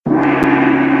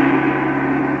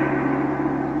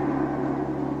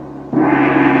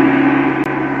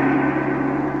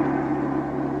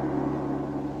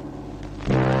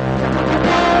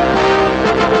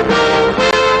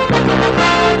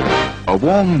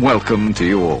warm welcome to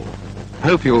you all.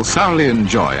 Hope you'll thoroughly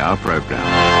enjoy our programme.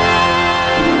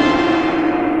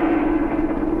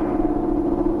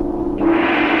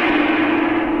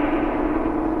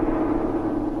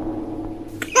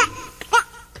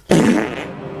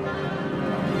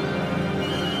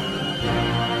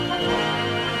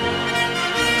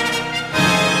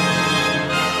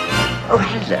 Oh,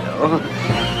 hello.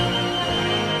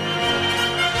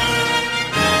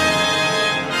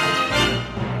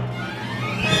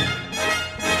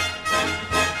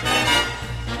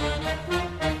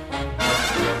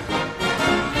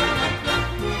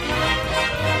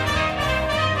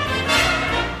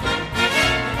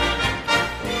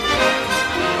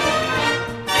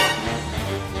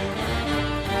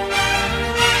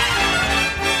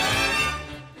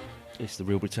 It's the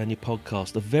Real Britannia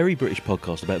podcast, a very British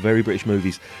podcast about very British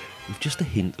movies with just a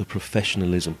hint of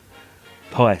professionalism.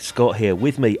 Hi, Scott here.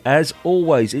 With me, as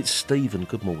always, it's Stephen.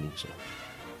 Good morning, sir.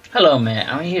 Hello, mate.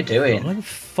 How are you doing? I'm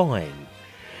fine.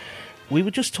 We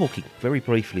were just talking very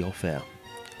briefly off air.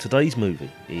 Today's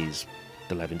movie is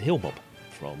The Lavender Hill Mob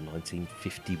from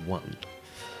 1951.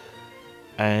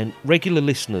 And regular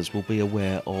listeners will be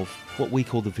aware of what we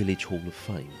call the Village Hall of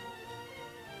Fame.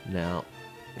 Now,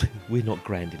 we're not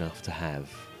grand enough to have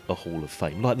a Hall of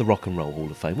Fame like the Rock and Roll Hall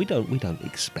of Fame. We don't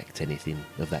expect anything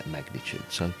of that magnitude.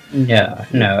 So no,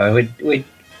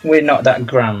 we're not that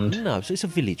grand. no, so it's a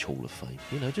Village Hall of Fame.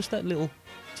 You know, just that little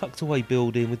tucked away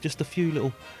building with just a few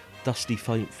little dusty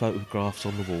photographs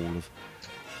on the wall of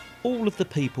all of the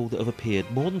people that have appeared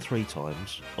more than 3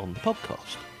 times on the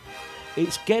podcast.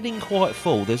 It's getting quite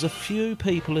full. There's a few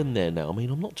people in there now. I mean,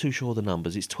 I'm not too sure the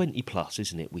numbers. It's 20 plus,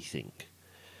 isn't it, we think?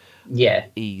 Yeah.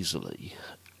 Easily.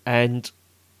 And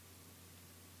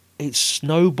it's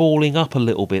snowballing up a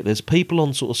little bit. There's people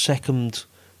on sort of second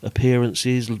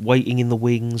appearances waiting in the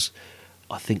wings.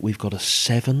 I think we've got a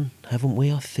 7, haven't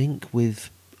we? I think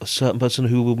with a certain person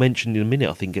who we'll mention in a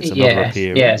minute. I think gets another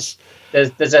appearance. Yes.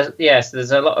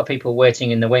 There's a lot of people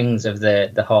waiting in the wings of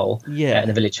the hall,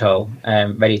 the village hall,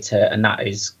 ready to, and that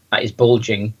is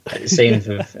bulging at the seams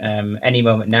of any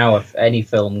moment now. If any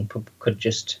film could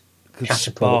just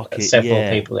catapult several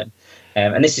people in,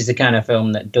 and this is the kind of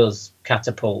film that does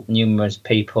catapult numerous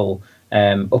people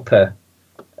up a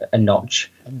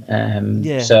notch.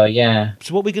 So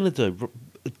what we're going to do,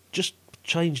 just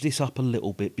change this up a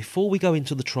little bit before we go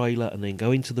into the trailer and then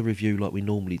go into the review like we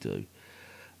normally do.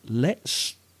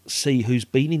 Let's see who's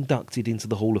been inducted into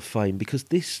the Hall of Fame, because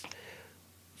this,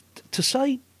 to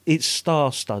say it's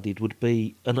star-studded would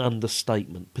be an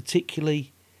understatement,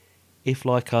 particularly if,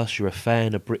 like us, you're a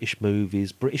fan of British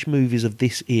movies of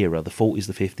this era, the 40s,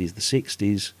 the 50s, the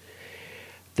 60s.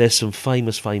 There's some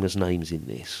famous names in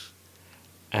this.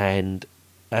 And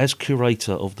as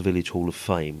curator of the Village Hall of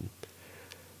Fame,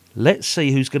 let's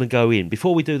see who's going to go in.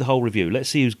 Before we do the whole review, let's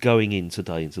see who's going in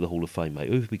today into the Hall of Fame, mate.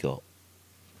 Who have we got?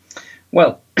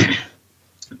 Well,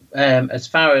 as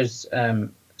far as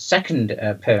second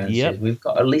appearances, we've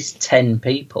got at least 10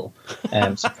 people,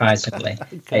 surprisingly.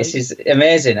 Okay. This is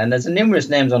amazing, and there's numerous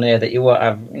names on here that you won't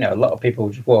have, a lot of people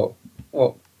just won't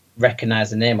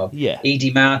recognise the name of. Yeah.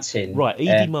 Edie Martin. Right,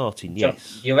 Edie Martin,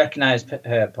 yes. You recognise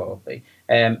her probably.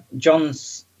 John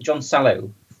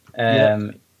Salu,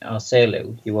 or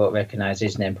Salu, you won't recognise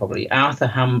his name probably. Arthur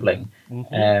Hambling.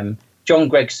 Mm-hmm. John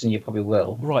Gregson, you probably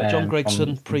will. Right, John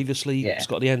Gregson, previously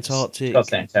Scott the Antarctic,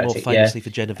 more famously for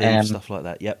Genevieve, stuff like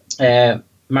that, yep.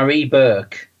 Marie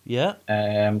Burke. Yeah.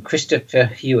 Christopher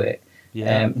Hewitt.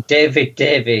 Yeah. David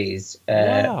Davies.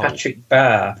 Patrick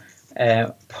Barr.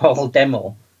 Paul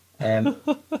Demmel.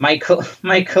 Michael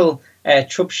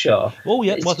Trubshaw. Oh,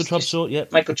 yeah, Michael Trubshaw, yeah.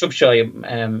 Michael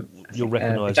Trubshaw, you'll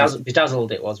recognise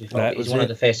Bedazzled it was before. He's one of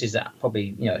the faces that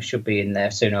probably should be in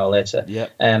there sooner or later.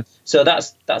 Yeah. So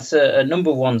that's a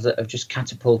number of ones that have just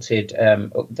catapulted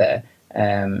up there.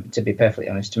 To be perfectly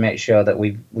honest, to make sure that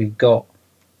we've got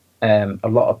a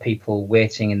lot of people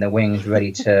waiting in the wings,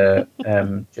 ready to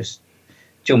just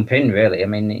jump in. Really, I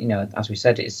mean, as we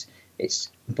said, it's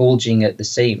bulging at the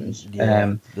seams.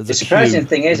 Yeah, the surprising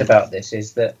thing is about this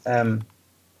is that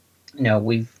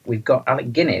we've got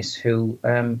Alec Guinness, who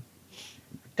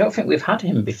don't think we've had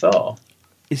him before.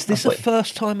 Is this a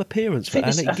first time appearance for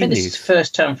Alec Guinness? I think this is the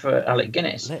first time for Alec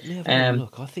Guinness. Let me have a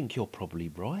look. I think you're probably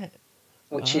right.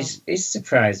 Which is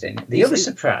surprising. The other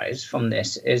surprise from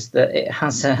this is that it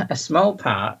has a small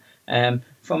part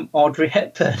from Audrey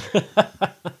Hepburn.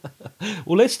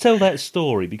 Well, let's tell that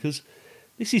story, because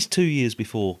this is 2 years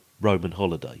before Roman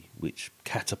Holiday, which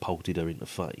catapulted her into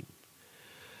fame.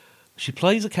 She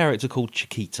plays a character called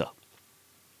Chiquita,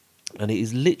 and it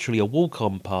is literally a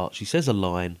walk-on part. She says a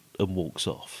line and walks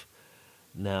off.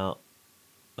 Now,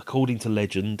 according to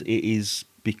legend, it is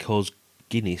because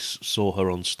Guinness saw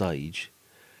her on stage,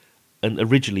 and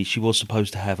originally she was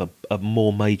supposed to have a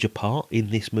more major part in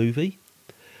this movie,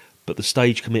 but the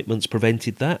stage commitments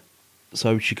prevented that,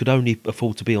 so she could only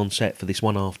afford to be on set for this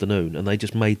one afternoon, and they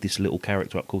just made this little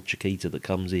character up called Chiquita that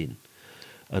comes in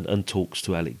and talks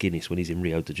to Alec Guinness when he's in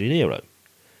Rio de Janeiro.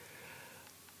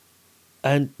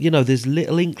 And, you know, there's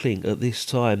little inkling at this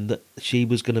time that she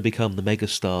was going to become the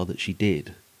megastar that she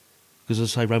did. Because,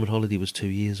 as I say, Roman Holiday was 2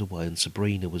 years away and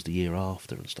Sabrina was the year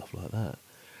after and stuff like that.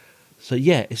 So,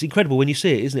 yeah, it's incredible when you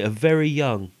see it, isn't it? A very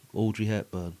young Audrey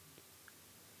Hepburn.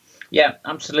 Yeah,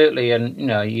 absolutely. And, you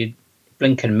know, you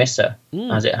blink and miss her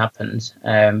as it happens.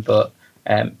 But,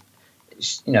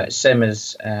 you know, it's same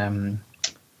as...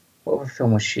 what other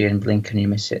film was she in? Blink and you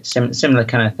miss it. Similar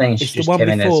kind of thing. It's the one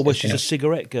before where she's a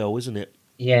cigarette girl, isn't it?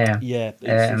 Yeah. Yeah,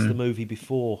 it's the movie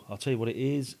before. I'll tell you what it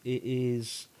is. It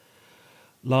is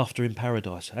Laughter in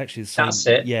Paradise. Actually, the same, that's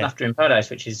it. Yeah. Laughter in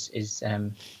Paradise, which is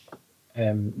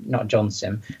not John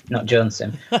Sim, not Joan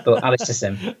Sim, but Alistair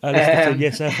Sim. Alistair Sim,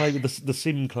 yes, our favourite, the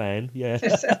Sim clan, yeah.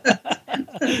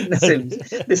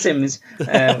 The Sims,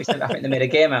 which I think they made a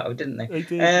game out of, didn't they? They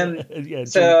did. Yeah,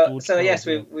 so yes,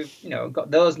 we've you know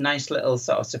got those nice little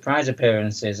sort of surprise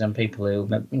appearances and people who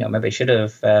maybe should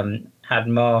have had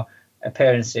more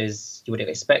appearances you would have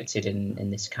expected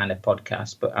in this kind of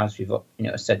podcast. But as we've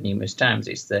said numerous times,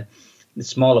 it's the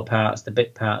smaller parts, the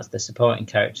bit parts, the supporting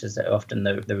characters that are often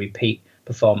the repeat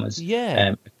performers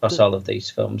across all of these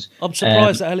films. I'm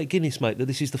surprised at Alec Guinness, mate, that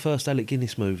this is the first Alec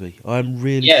Guinness movie. I'm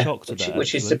really shocked at that.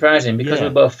 Which is surprising because we're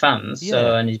both fans,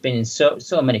 and he's been in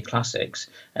so many classics.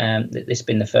 This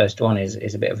being the first one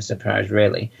is a bit of a surprise,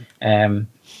 really.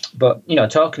 But,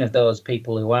 talking of those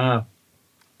people who are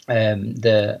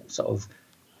the sort of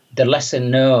the lesser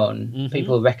known,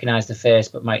 people who recognise the face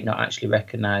but might not actually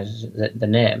recognise the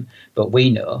name, but we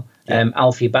know,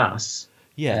 Alfie Bass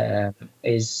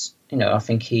is... I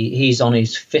think he's on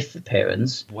his 5th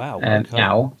appearance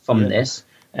now from this.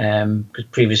 Because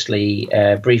previously,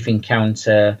 Brief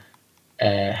Encounter,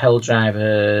 Hell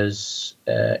Drivers,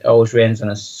 Always Rains on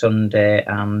a Sunday,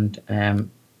 and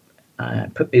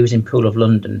he was in Pool of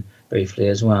London briefly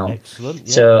as well. Excellent.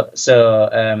 Yeah.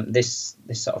 So this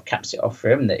sort of caps it off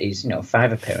for him that he's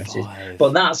 5 appearances,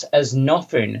 but that's as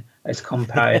nothing as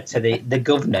compared to the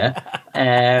governor,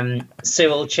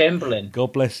 Cyril Chamberlain.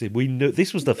 God bless him. We knew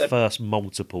this was the first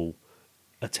multiple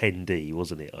attendee,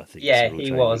 wasn't it? I think. Yeah,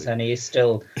 he was, and he is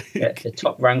still the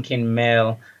top-ranking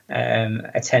male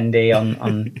attendee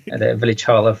on the Village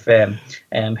Hall of Fame,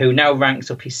 who now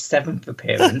ranks up his 7th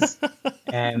appearance.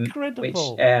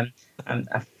 Incredible. Which and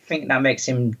I think that makes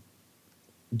him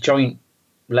joint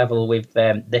level with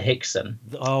the Hickson.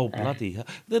 Oh, bloody hell.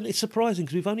 Then it's surprising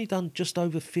because we've only done just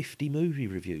over 50 movie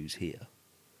reviews here.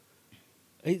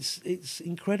 It's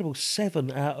incredible.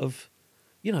 7 out of,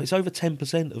 it's over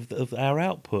 10% of our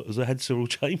output has had Cyril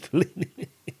Chamberlain.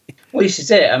 Well, this is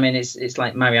it. I mean, it's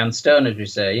like Marianne Stone, as we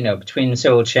say. Between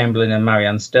Cyril Chamberlain and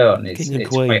Marianne Stone,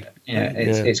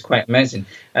 it's quite amazing.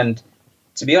 And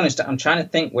to be honest, I'm trying to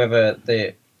think whether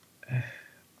they've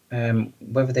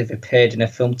appeared in a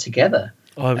film together.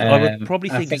 I would probably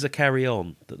think there's a Carry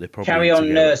On that they're probably Carry On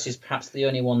together. Nurse is perhaps the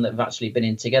only one that have actually been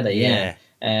in together. Yeah.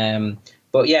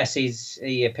 But yes,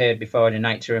 he appeared before in A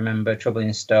Night to Remember, Trouble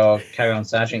in Store, Carry On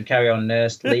Sergeant, Carry On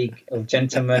Nurse, League of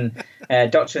Gentlemen,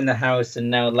 Doctor in the House, and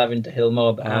now Lavender Hill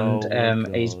Mob.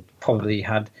 And he's probably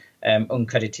had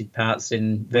uncredited parts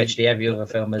in virtually every other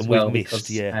film as well, because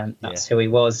that's who he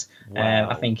was. Wow.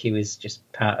 I think he was just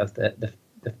part of the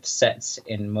sets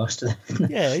in most of the,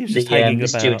 he was just hanging the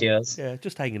about. studios. Yeah,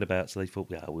 just hanging about. So they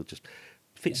thought, we'll just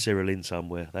fit Cyril in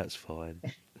somewhere. That's fine.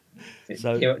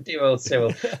 So, dear old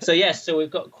Cyril. So we've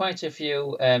got quite a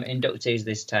few inductees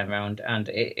this time around, and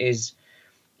it is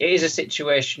a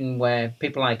situation where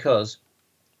people like us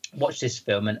watch this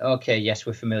film and yes,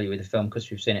 we're familiar with the film because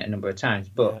we've seen it a number of times,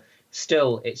 but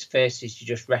still its faces you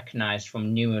just recognise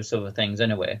from numerous other things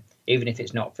anyway. Even if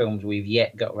it's not films we've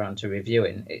yet got around to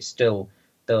reviewing, it's still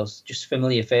those just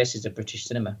familiar faces of British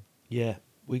cinema. Yeah,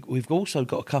 we've also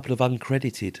got a couple of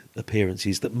uncredited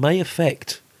appearances that may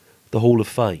affect the Hall of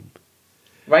Fame.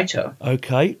 Righto.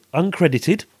 Okay,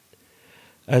 uncredited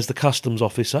as the customs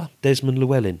officer, Desmond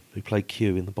Llewellyn, who played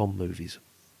Q in the Bond movies.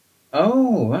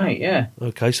 Oh, right, yeah.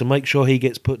 Okay, so make sure he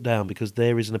gets put down because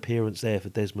there is an appearance there for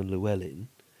Desmond Llewellyn.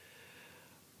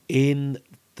 In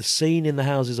the scene in the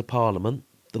Houses of Parliament,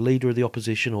 the Leader of the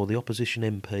Opposition, or the Opposition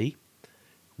MP,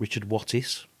 Richard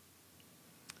Wattis,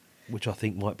 which I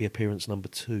think might be appearance number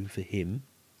 2 for him.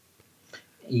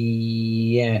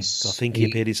 Yes. I think he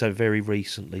appeared in so very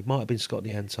recently. Might have been Scott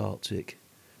the Antarctic.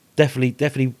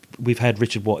 definitely, we've had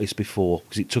Richard Wattis before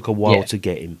because it took a while to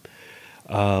get him.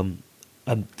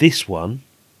 And this one,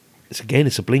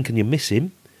 it's a blink and you miss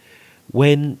him.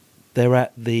 When they're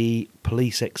at the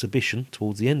police exhibition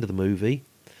towards the end of the movie,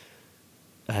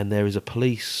 and there is a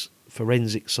police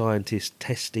forensic scientist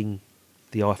testing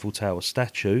the Eiffel Tower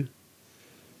statue,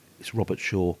 it's Robert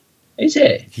Shaw. Is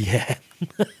it? Yeah.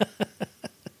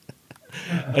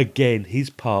 Again, his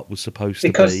part was supposed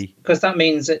to be... Because that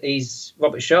means that he's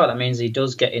Robert Shaw. That means he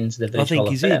does get into the Village Hall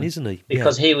of Fame. I think he's in, isn't he?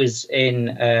 Because he was in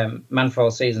Man for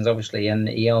All Seasons, obviously, and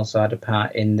he also had a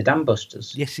part in The Dam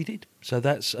Busters. Yes, he did. So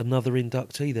that's another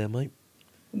inductee there, mate.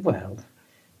 Well,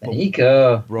 there you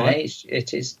go. Right.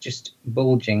 It is just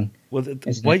bulging. Well,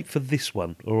 wait for this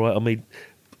one, all right? I mean,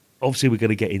 obviously we're going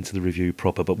to get into the review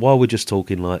proper, but while we're just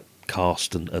talking like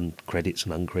cast and credits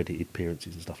and uncredited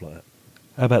appearances and stuff like that,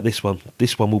 how about this one?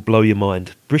 This one will blow your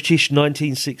mind. British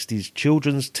 1960s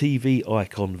children's TV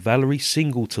icon Valerie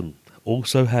Singleton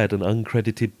also had an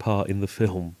uncredited part in the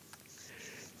film.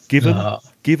 Given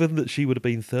that she would have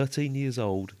been 13 years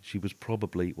old, she was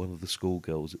probably one of the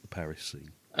schoolgirls at the Paris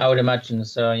scene. I would imagine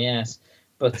so, yes.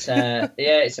 But, yeah,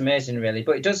 it's amazing, really.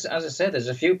 But it does, as I said, there's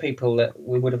a few people that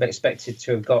we would have expected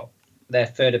to have got their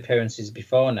third appearances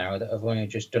before now that have only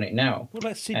just done it now. What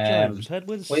about Sid James?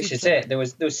 Which is it. There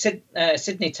was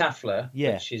Sidney Taffler,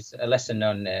 which is a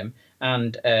lesser-known name,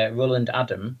 and Roland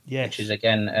Adam, which is,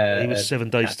 again... he was 7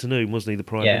 Days to Noon, wasn't he, the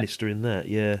Prime Minister in that,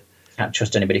 Can't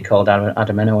trust anybody called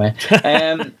Adam anyway.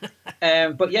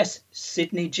 But yes,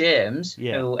 Sidney James,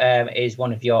 who is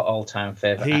one of your all-time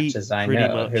favourite actors, I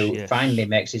know, who finally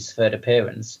makes his third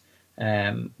appearance,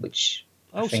 which...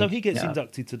 so he gets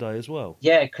inducted today as well?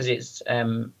 Yeah, because it's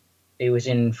he was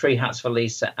in Three Hats for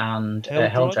Lisa and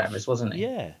Hell Drivers, wasn't he?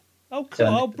 Yeah. Oh, cool.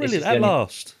 So brilliant! At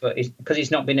last. But because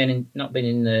he's not been in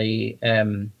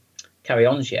the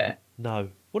Carry-Ons yet. No.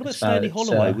 What about Stanley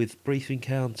Holloway with Brief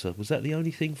Encounter? Was that the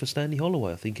only thing for Stanley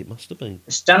Holloway? I think it must have been.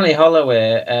 Stanley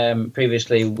Holloway,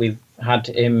 previously we've had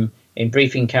him in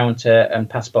Brief Encounter and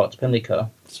Passport to Pimlico.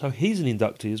 So he's an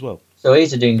inductee as well? So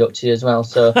he's a inductee as well.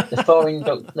 So the four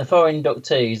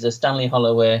inductees are Stanley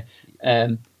Holloway,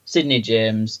 Sidney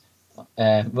James,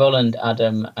 Roland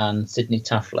Adam and Sidney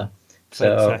Taffler.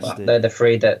 So they're the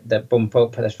three that bump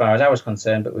up as far as I was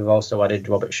concerned, but we've also added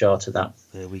Robert Shaw to that.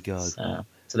 There we go.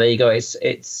 So there you go. It's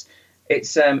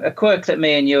a quirk that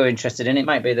me and you are interested in. It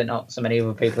might be that not so many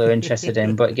other people are interested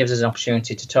in, but it gives us an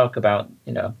opportunity to talk about,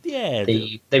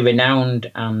 the renowned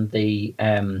and the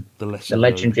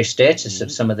legendary status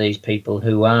of some of these people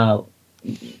who are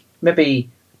maybe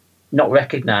not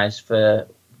recognised for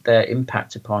their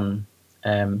impact upon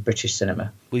British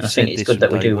cinema. I think it's good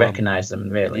that we do recognise them,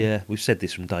 really. Yeah, we've said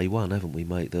this from day one, haven't we,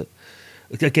 mate? That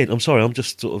again, I'm sorry, I'm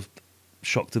just sort of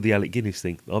shocked at the Alec Guinness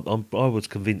thing. I was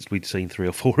convinced we'd seen 3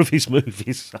 or 4 of his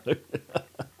movies. So.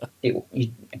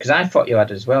 Because I thought you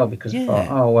had as well, because I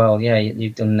thought,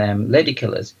 you've done Lady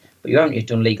Killers, but you haven't. You've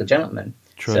done Legal Gentlemen.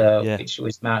 True. So which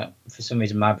was for some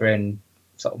reason my brain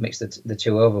sort of mixed the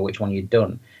two over, which one you'd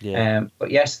done. Yeah. But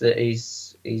yes, that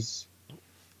he's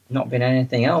not been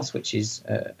anything else, which is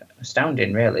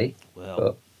astounding, really. Well.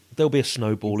 But there'll be a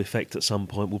snowball effect at some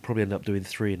point. We'll probably end up doing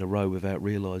 3 in a row without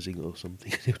realising it or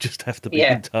something. He'll just have to be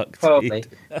inducted. Probably.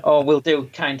 Or we'll do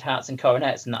Kind Hearts and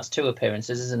Coronets, and that's 2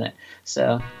 appearances, isn't it?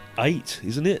 So 8,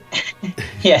 isn't it?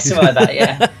 Yeah, something like that,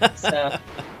 yeah. So,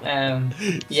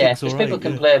 because people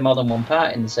can play more than one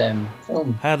part in the same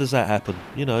film. How does that happen?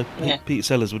 Peter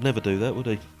Sellers would never do that, would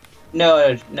he?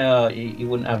 No, you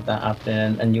wouldn't have that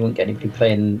happening, and you wouldn't get anybody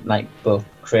playing like both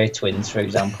Cray twins, for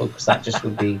example, because that just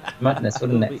would be madness,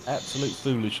 wouldn't it? Would be absolute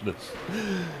foolishness.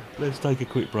 Let's take a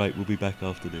quick break. We'll be back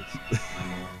after this.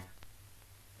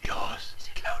 Yours? Is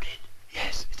it loaded?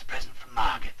 Yes, it's a present from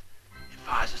Margaret. It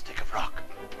fires a stick of rock.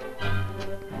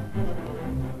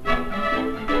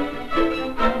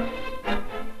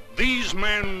 These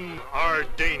men are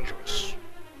dangerous,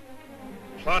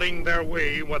 plodding their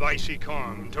way with icy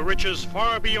calm to riches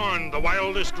far beyond the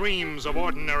wildest dreams of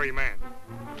ordinary man.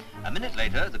 A minute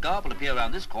later, the guard will appear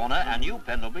around this corner, and you,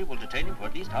 Pendlebury, will detain him for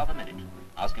at least half a minute.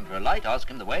 Ask him for a light, ask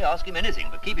him the way, ask him anything,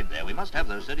 but keep him there. We must have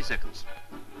those 30 seconds.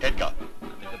 Edgar. I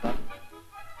beg your pardon?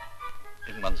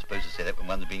 Isn't one supposed to say that when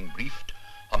one's being briefed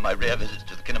on my rare visits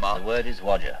to the cinema? The word is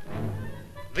Roger.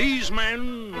 These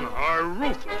men are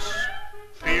ruthless.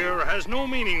 Fear has no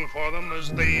meaning for them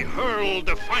as they hurl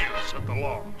defiance at the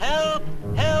law. Help!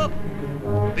 Help!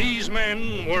 These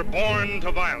men were born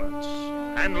to violence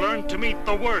and learned to meet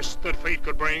the worst that fate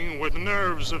could bring with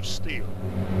nerves of steel.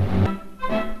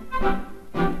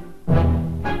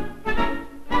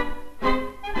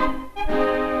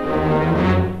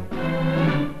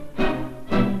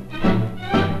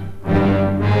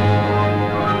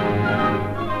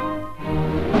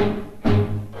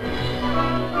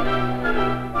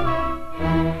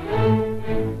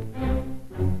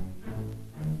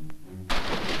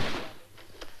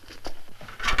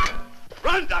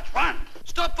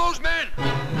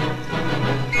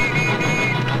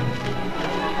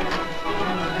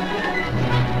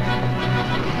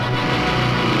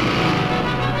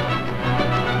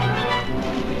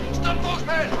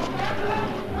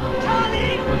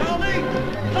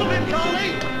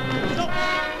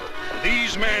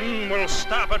 These men will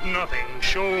stop at nothing,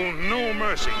 show no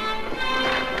mercy.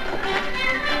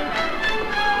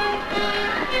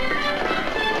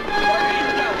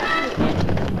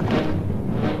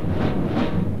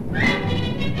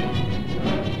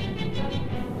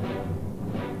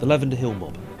 The Lavender Hill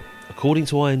Mob. According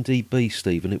to IMDb,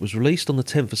 Stephen, it was released on the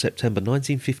 10th of September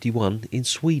 1951 in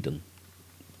Sweden.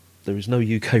 There is no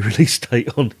UK release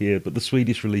date on here, but the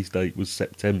Swedish release date was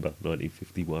September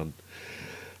 1951.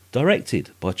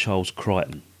 Directed by Charles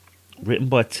Crichton. Written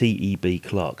by T.E.B.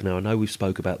 Clarke. Now, I know we've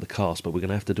spoke about the cast, but we're going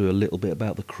to have to do a little bit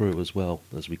about the crew as well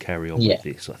as we carry on with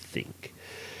this, I think.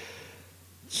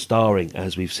 Starring,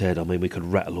 as we've said, I mean, we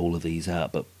could rattle all of these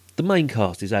out, but the main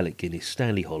cast is Alec Guinness,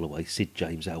 Stanley Holloway, Sid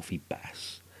James, Alfie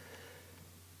Bass.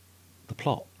 The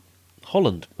plot.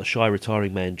 Holland, a shy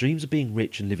retiring man, dreams of being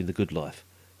rich and living the good life.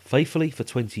 Faithfully, for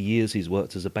 20 years, he's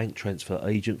worked as a bank transfer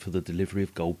agent for the delivery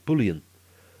of gold bullion.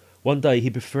 One day, he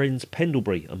befriends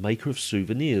Pendlebury, a maker of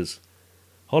souvenirs.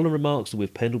 Holland remarks that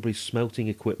with Pendlebury's smelting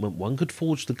equipment, one could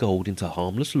forge the gold into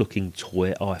harmless-looking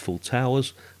toy Eiffel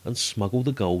Towers and smuggle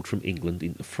the gold from England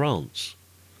into France.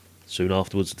 Soon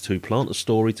afterwards, the two plant a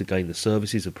story to gain the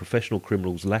services of professional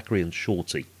criminals Lackery and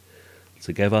Shorty.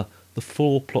 Together, the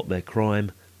four plot their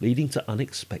crime, leading to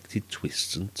unexpected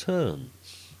twists and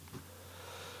turns.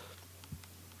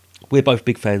 We're both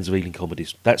big fans of Ealing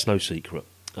comedies. That's no secret.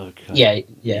 Okay.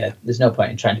 Yeah. There's no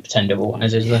point in trying to pretend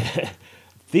otherwise, is there?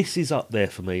 This is up there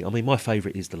for me. I mean, my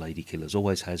favourite is The Lady Killers.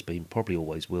 Always has been, probably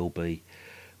always will be.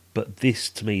 But this,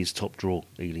 to me, is top draw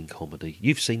Ealing comedy.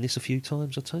 You've seen this a few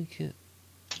times, I take it?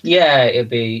 Yeah, it'd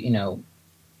be,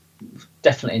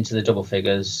 definitely into the double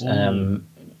figures. Can't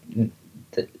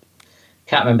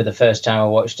remember the first time I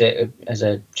watched it as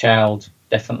a child.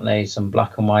 Definitely some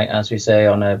black and white, as we say,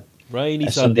 on a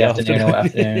rainy Sunday afternoon or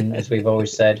afternoon, as we've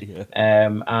always said. Yeah.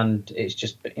 And it's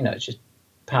just, it's just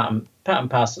part and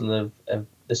parcel of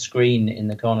the screen in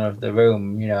the corner of the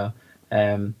room,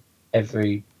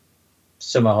 every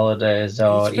summer holidays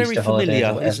or Easter holidays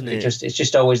or whatever. Isn't it? It's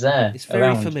just always there. It's very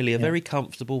around. familiar, very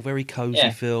comfortable, very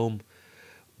cosy film,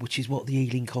 which is what the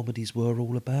Ealing comedies were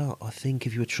all about. I think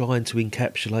if you were trying to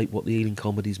encapsulate what the Ealing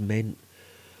comedies meant,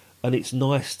 and it's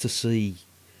nice to see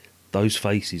those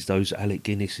faces, those Alec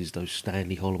Guinnesses, those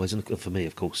Stanley Holloways, and for me,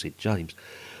 of course, Sid James.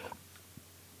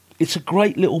 It's a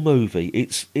great little movie.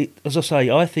 As I say,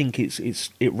 I think it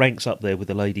ranks up there with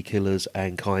The Lady Killers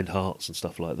and Kind Hearts and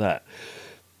stuff like that.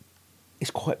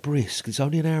 It's quite brisk. It's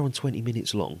only an hour and 20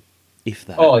 minutes long, if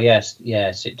that. Oh yes,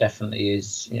 it definitely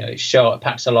is. It's short. It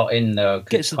packs a lot in though.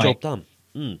 Gets the job done.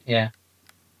 Mm. Yeah.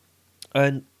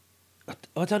 And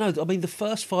I don't know. I mean, the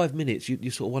first 5 minutes,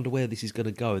 you sort of wonder where this is going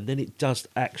to go, and then it does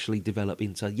actually develop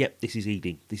into, this is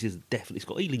Ealing. This is definitely. It's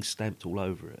got Ealing stamped all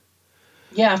over it.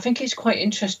 Yeah, I think it's quite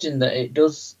interesting that it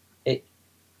does it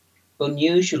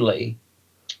unusually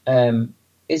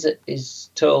is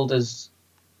told as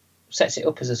sets it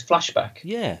up as a flashback.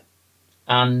 Yeah,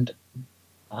 and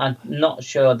I'm not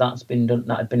sure that's been done.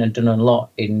 That had been done a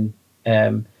lot in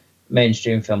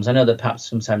mainstream films. I know that perhaps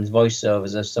sometimes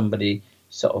voiceovers are somebody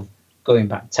sort of going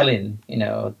back telling,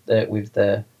 with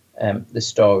the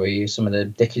story, some of the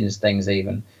Dickens things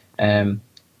even.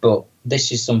 But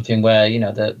this is something where,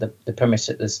 the premise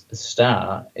at the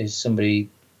start is somebody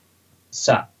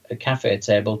sat at a cafe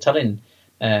table telling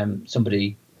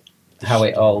somebody how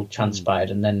it all transpired,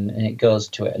 and it goes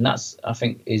to it. And that's, I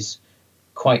think, is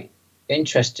quite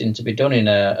interesting to be done in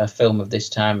a film of this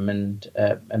time and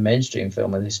a mainstream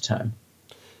film of this time.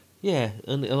 Yeah,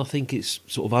 and I think it's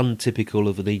sort of untypical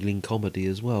of an Ealing comedy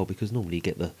as well, because normally you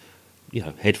get the,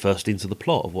 head first into the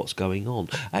plot of what's going on.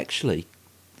 Actually,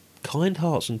 Kind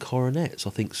Hearts and Coronets, I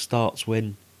think, starts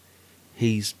when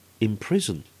he's in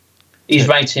prison. He's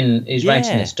writing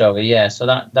the story, so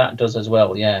that does as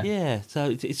well, yeah. Yeah,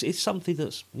 so it's something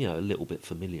that's, a little bit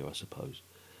familiar, I suppose.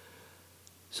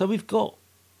 So we've got,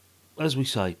 as we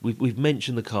say, we've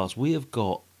mentioned the cast. We have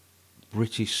got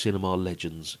British cinema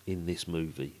legends in this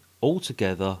movie, all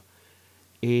together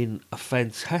in a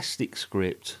fantastic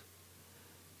script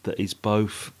that is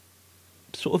both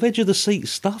sort of edge-of-the-seat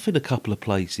stuff in a couple of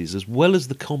places, as well as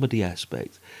the comedy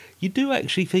aspect. You do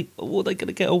actually think, are they going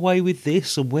to get away with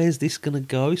this, and where's this going to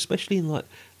go, especially in, the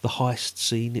heist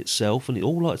scene itself, and it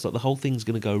all it's like the whole thing's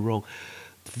going to go wrong.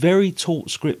 Very taut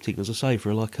scripting, as I say,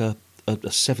 for a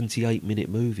 78-minute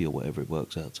movie or whatever it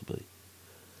works out to be.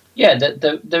 Yeah,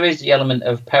 there is the element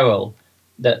of peril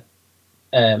that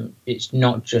it's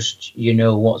not just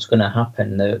what's going to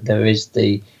happen. There is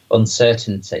the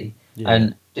uncertainty,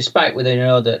 and despite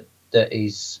whether that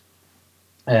he's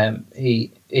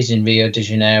he is in Rio de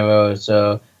Janeiro,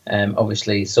 so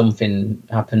obviously something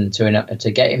happened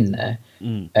to get him there.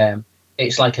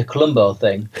 it's like a Columbo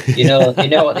thing. You know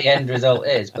what the end result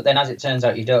is, but then as it turns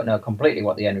out, you don't know completely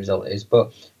what the end result is.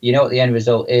 But you know what the end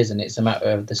result is, and it's a matter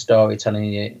of the story telling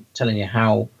you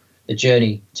how the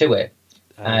journey to it,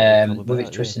 with its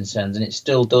twists and turns, and it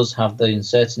still does have the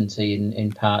uncertainty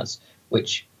in parts,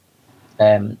 which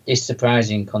is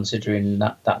surprising considering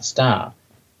that start.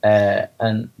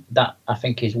 And that I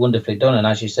think is wonderfully done. And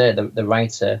as you say, the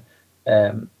writer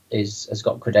has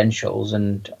got credentials,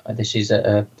 and this is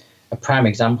a prime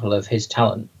example of his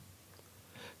talent.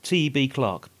 T.B.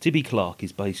 Clarke. T.B. Clarke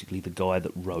is basically the guy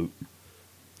that wrote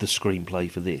the screenplay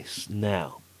for this.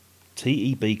 Now,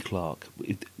 T.E.B. Clarke,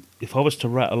 if I was to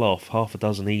rattle off half a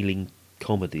dozen Ealing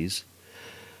comedies,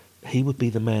 he would be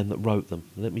the man that wrote them.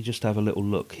 Let me just have a little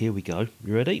look. Here we go.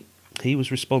 You ready? He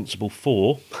was responsible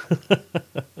for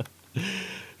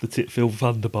the Titfield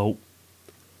Thunderbolt,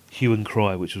 Hue and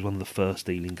Cry, which was one of the first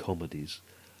Ealing comedies.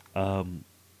 And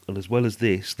as well as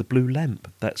this, The Blue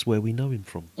Lamp. That's where we know him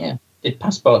from. Yeah, did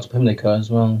Passport to Pimlico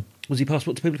as well. Was he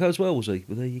Passport to Pimlico as well, was he?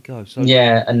 Well, there you go. So,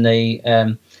 yeah,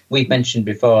 and we've mentioned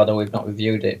before, though we've not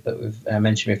reviewed it, but we've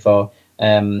mentioned before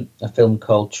a film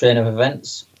called Train of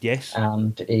Events. Yes.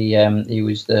 And he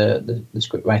was the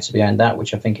script writer behind that,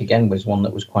 which I think, again, was one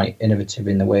that was quite innovative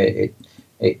in the way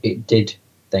it did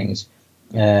things.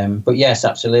 But yes,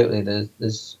 absolutely,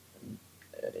 there's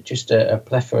just a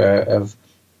plethora of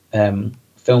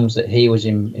films that he was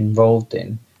involved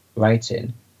in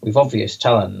writing with obvious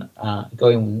talent,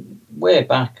 going way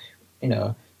back,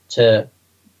 to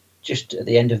just at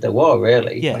the end of the war,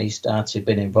 really, when he started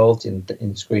being involved in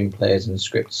screenplays and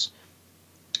scripts.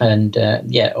 And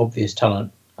obvious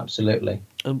talent, absolutely.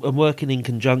 And working in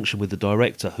conjunction with the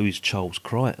director, who is Charles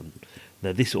Crichton.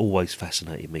 Now, this always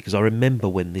fascinated me, because I remember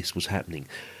when this was happening.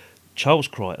 Charles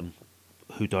Crichton,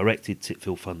 who directed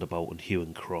Titfield Thunderbolt and Hue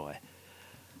and Cry,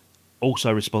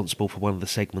 also responsible for one of the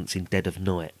segments in Dead of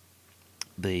Night,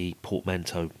 the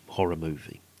portmanteau horror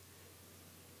movie,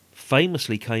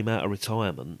 famously came out of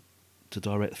retirement to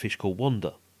direct A Fish Called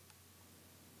Wanda.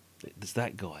 There's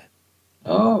that guy.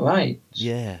 Oh, right.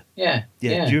 Yeah. Yeah. Do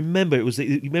you remember?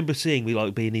 You remember seeing me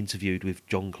being interviewed with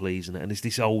John Cleese and it's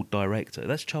this old director.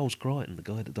 That's Charles Crichton, the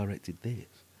guy that directed this.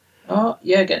 Oh,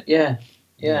 yeah.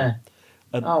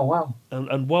 And, oh, wow.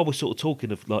 And while we're sort of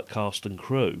talking of cast and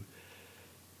crew,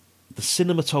 the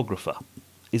cinematographer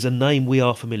is a name we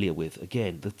are familiar with.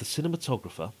 Again, the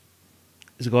cinematographer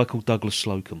is a guy called Douglas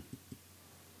Slocum.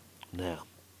 Now,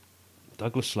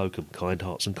 Douglas Slocum, Kind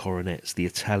Hearts and Coronets, The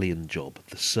Italian Job,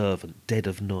 The Servant, Dead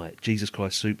of Night, Jesus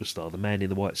Christ Superstar, The Man in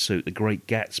the White Suit, The Great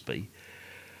Gatsby,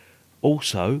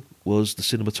 also was the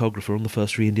cinematographer on the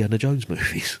first 3 Indiana Jones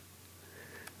movies.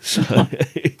 So,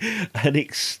 an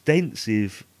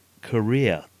extensive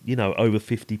career, over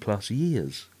 50 plus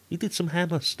years. He did some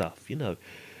Hammer stuff,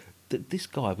 This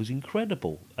guy was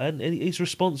incredible. And he's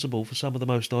responsible for some of the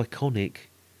most iconic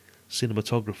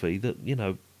cinematography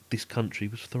that, this country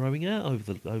was throwing out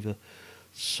over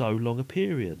so long a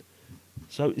period.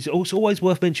 So it's also always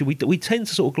worth mentioning. We tend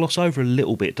to sort of gloss over a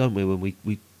little bit, don't we, when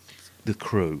we the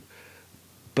crew?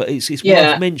 But it's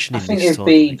worth mentioning. I think it'd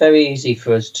be very easy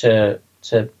for us to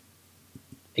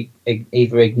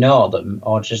either ignore them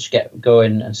or just get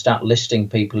going and start listing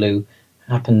people who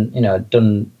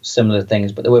done similar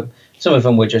things. But some of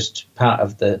them were just part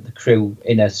of the crew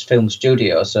in a film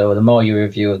studio. So the more you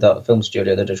review of that film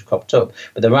studio, they just cropped up.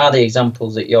 But there are the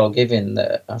examples that you're giving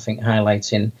that I think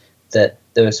highlighting that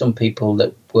there are some people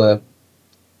that were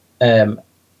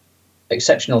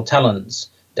exceptional talents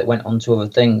that went on to other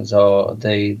things, or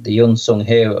the unsung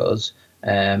heroes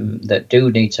that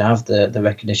do need to have the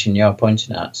recognition you're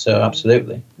pointing at. So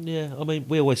absolutely. Yeah, I mean,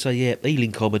 we always say,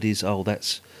 Ealing comedies,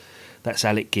 that's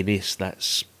Alec Guinness,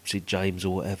 that's Sid James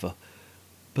or whatever.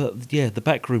 But the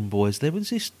Backroom Boys, there was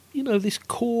this, this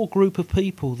core group of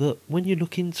people that when you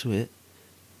look into it,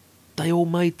 they all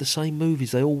made the same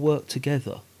movies, they all worked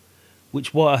together,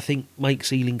 which I think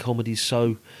makes Ealing comedies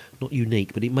so, not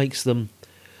unique, but it makes them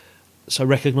so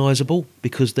recognisable,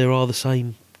 because there are the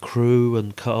same crew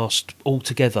and cast all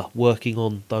together working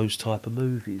on those type of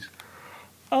movies.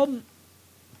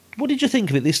 What did you think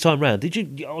of it this time round? Did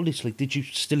you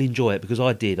still enjoy it? Because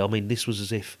I did. I mean, this was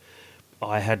as if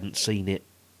I hadn't seen it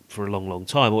for a long, long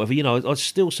time. Or whatever, I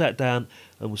still sat down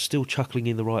and was still chuckling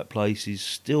in the right places,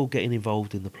 still getting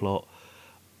involved in the plot.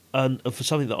 And for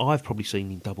something that I've probably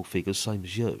seen in double figures, same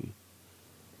as you,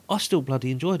 I still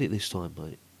bloody enjoyed it this time,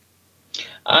 mate.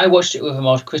 I watched it with a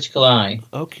more critical eye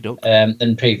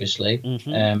than previously,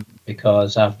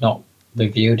 because I've not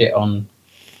reviewed it on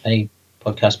any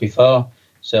podcast before.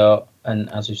 So, and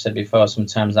as we've said before,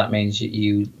 sometimes that means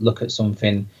you look at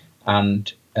something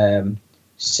and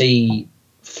see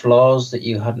flaws that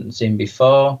you hadn't seen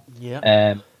before.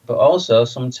 Yeah. But also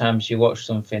sometimes you watch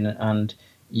something and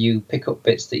you pick up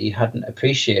bits that you hadn't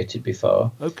appreciated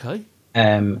before. Okay.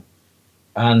 And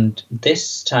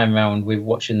this time round with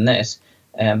watching this,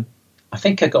 I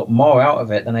think I got more out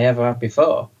of it than I ever have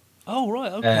before. Oh,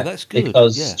 right. Okay, that's good.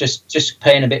 Because just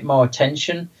paying a bit more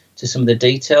attention to some of the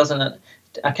details, and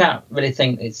I can't really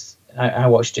think it's. I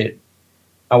watched it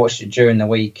during the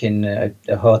week in a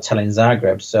hotel in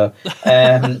Zagreb. So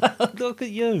look at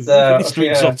you, so, Mr.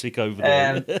 Exotic over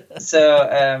there.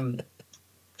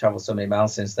 Travelled so many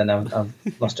miles since then. I've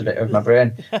lost a bit of my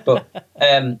brain. But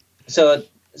so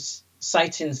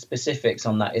citing specifics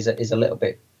on that is a little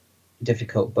bit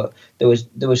difficult. But there was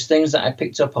things that I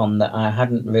picked up on that I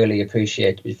hadn't really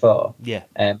appreciated before. Yeah.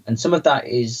 And some of that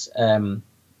is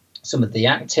some of the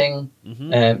acting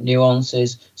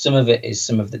nuances. Some of it is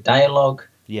some of the dialogue.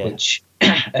 Yeah. Which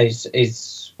is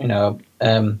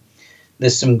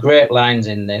there's some great lines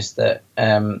in this that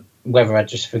whether I'd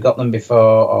just forgot them before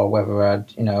or whether I'd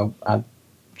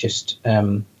just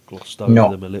glossed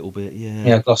over them a little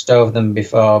bit, glossed over them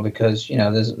before, because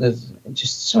there's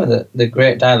just some of the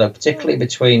great dialogue, particularly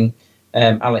between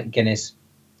Alec Guinness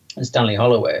and Stanley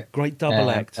Holloway. Great double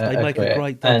act. They make a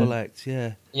great double act,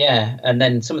 yeah. Yeah, and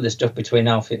then some of the stuff between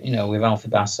Alfie, with Alfie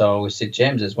Bass or with Sid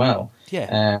James as well.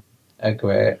 Yeah. Are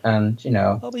great, and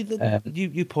I mean,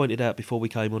 you pointed out before we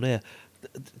came on air,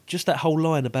 just that whole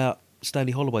line about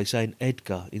Stanley Holloway saying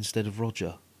Edgar instead of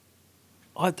Roger.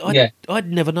 I'd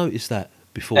never noticed that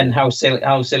before. And how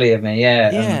silly of me,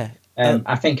 yeah.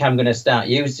 I think I'm going to start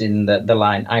using the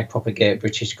line "I propagate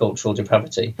British cultural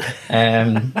depravity"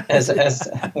 as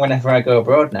whenever I go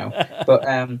abroad now.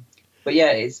 But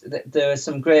yeah, there are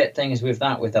some great things with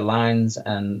that, with the lines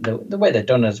and the way they're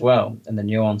done as well, and the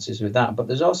nuances with that. But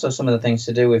there's also some of the things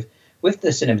to do with the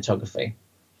cinematography.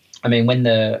 I mean, when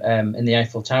they're in the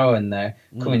Eiffel Tower and they're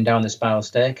coming down the spiral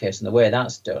staircase, and the way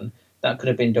that's done, that could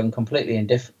have been done completely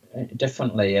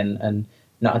differently and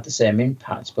not had the same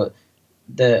impact. But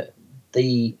the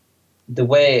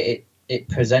way it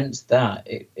presents that,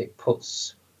 it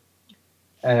puts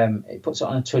it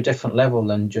onto a different level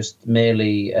than just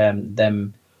merely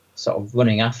them sort of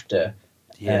running after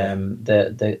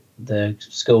the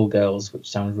schoolgirls, which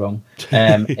sounds wrong,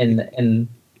 in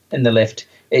the lift.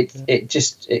 It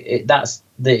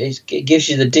gives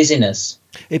you the dizziness.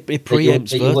 It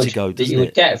preempts vertigo, that you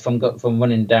would get from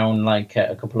running down like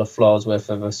a couple of floors worth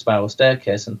of a spiral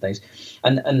staircase and things,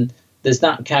 and there's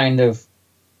that kind of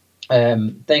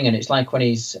thing, and it's like when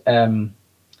he's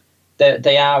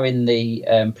they are in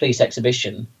the police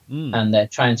exhibition and they're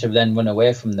trying to then run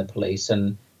away from the police,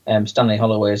 and Stanley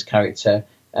Holloway's character,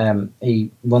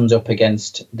 he runs up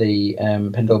against the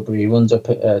Pendlebury, runs up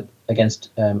against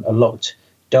a locked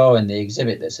door in the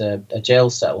exhibit that's a jail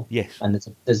cell. Yes. And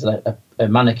there's a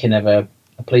mannequin of a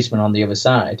policeman on the other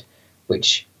side,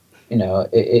 which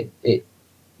it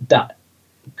that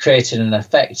created an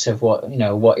effect of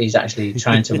what he's actually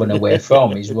trying to run away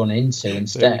from. He's run into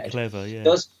instead. Very clever,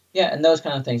 yeah. And those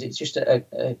kind of things. It's just a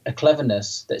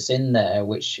cleverness that's in there,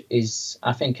 which is,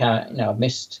 I think, I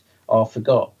missed or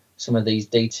forgot some of these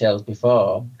details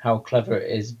before. How clever it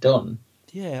is done.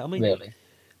 Yeah, I mean, really,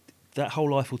 that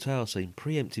whole Eiffel Tower scene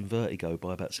preempting Vertigo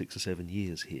by about 6 or 7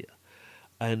 years here,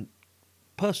 and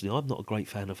personally, I'm not a great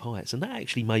fan of heights, and that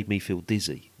actually made me feel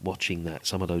dizzy watching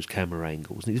some of those camera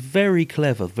angles. And it's very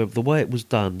clever the way it was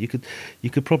done. You could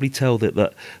probably tell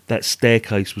that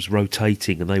staircase was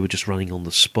rotating, and they were just running on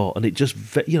the spot. And it just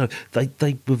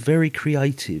they were very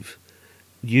creative,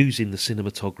 using the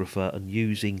cinematographer and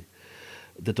using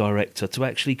the director to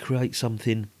actually create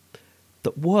something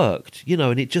that worked.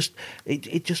 And it just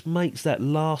makes that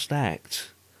last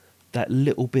act that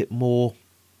little bit more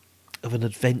of an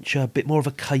adventure, a bit more of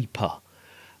a caper.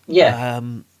 Yeah.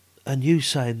 And you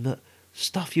saying that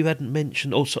stuff you hadn't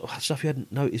mentioned, or stuff you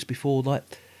hadn't noticed before, like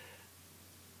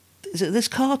there's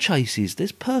car chases,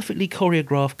 there's perfectly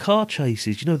choreographed car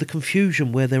chases. The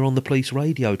confusion where they're on the police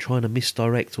radio trying to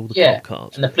misdirect all the cop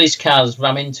cars. And the police cars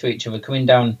ram into each other, coming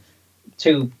down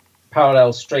two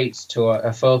parallel streets to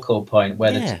a focal point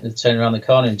where they turn around the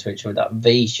corner into each other, that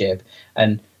V shape.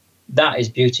 And that is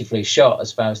beautifully shot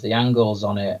as far as the angles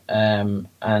on it, and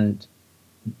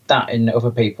that in other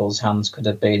people's hands could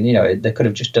have been, they could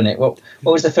have just done it. What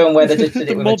was the film where they did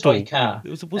it with a toy car?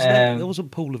 It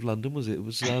wasn't Paul of London, was it? It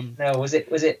was. No, was it?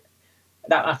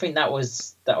 That I think that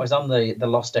was on the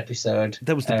Lost episode.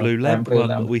 That was the Blue Lamp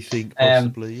one, we think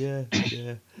possibly. Yeah.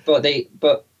 But there's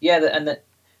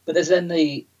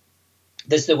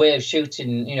the way of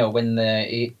shooting. When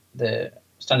the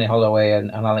Stanley Holloway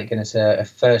and Alec Guinness are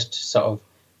first sort of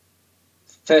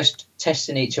first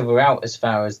testing each other out as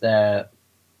far as their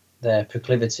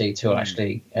proclivity to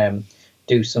actually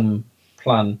do some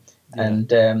plan. Yeah. And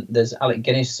there's Alec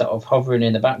Guinness sort of hovering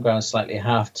in the background, slightly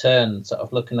half turned, sort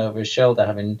of looking over his shoulder,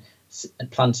 having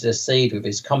planted a seed with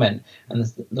his comment. And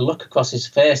the look across his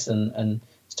face and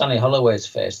Stanley Holloway's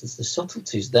face, there's the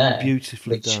subtleties there.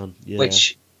 Beautifully done. Yeah.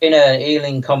 Which in an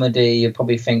Ealing comedy, you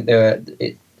probably think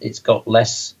it's got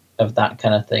less of that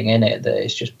kind of thing in it, that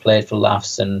it's just played for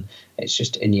laughs and it's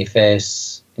just in your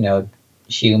face,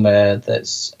 humour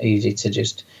that's easy to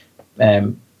just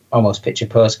almost picture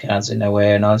postcards in a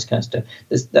way and all this kind of stuff.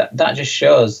 That just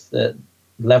shows the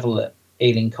level that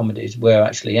Ealing comedies were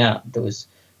actually at. There was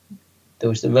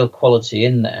the real quality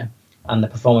in there, and the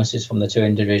performances from the two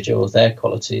individuals, their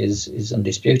quality is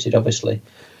undisputed, obviously.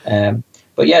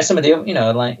 But yeah, some of the,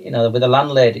 with the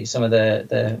landlady, some of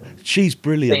the she's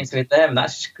brilliant. Things with them,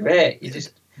 that's great.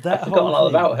 I've forgotten all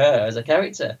about her as a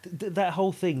character. That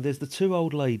whole thing. There's the two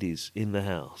old ladies in the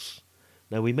house.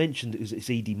 Now we mentioned it's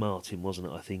Edie Martin, wasn't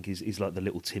it? I think is like the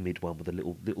little timid one with the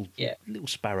little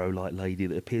sparrow-like lady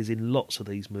that appears in lots of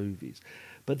these movies.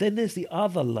 But then there's the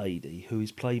other lady who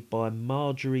is played by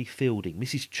Marjorie Fielding,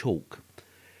 Mrs. Chalk,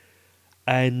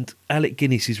 and Alec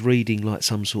Guinness is reading like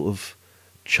some sort of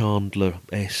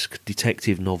Chandler-esque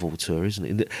detective novel to her,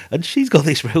 isn't it? And she's got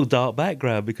this real dark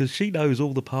background because she knows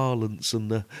all the parlance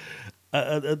and the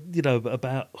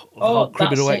about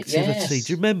criminal activity. Yes.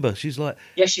 Do you remember? She's like,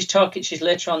 she's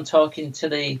later on talking to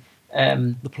the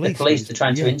police. They're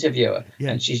trying to interview her,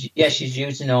 and she's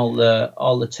using all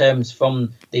the terms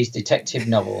from these detective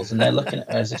novels, and they're looking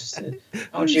at her as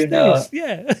how do you know? This?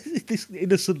 Yeah, this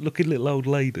innocent-looking little old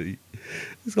lady.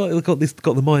 It's got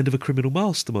the mind of a criminal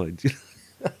mastermind.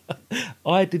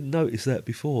 I didn't notice that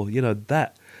before.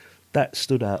 That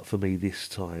stood out for me this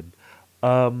time.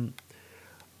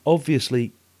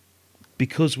 Obviously,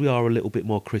 because we are a little bit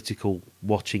more critical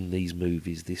watching these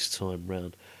movies this time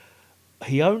round,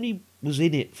 he only was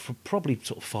in it for probably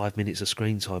sort of 5 minutes of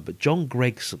screen time, but John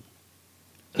Gregson,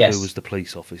 who was the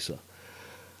police officer,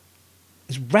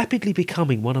 is rapidly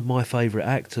becoming one of my favourite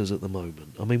actors at the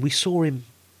moment. I mean, we saw him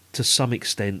to some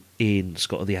extent in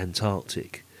Scott of the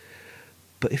Antarctic,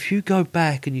 but if you go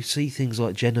back and you see things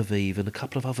like Genevieve and a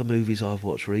couple of other movies I've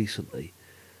watched recently,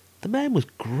 the man was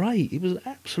great. He was an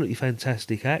absolutely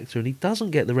fantastic actor, and he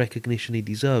doesn't get the recognition he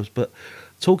deserves. But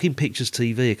Talking Pictures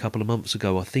TV a couple of months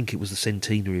ago, I think it was the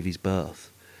centenary of his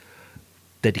birth,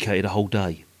 dedicated a whole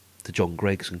day to John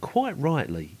Gregson, quite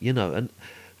rightly, and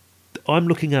I'm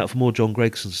looking out for more John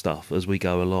Gregson stuff as we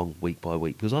go along week by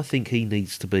week, because I think he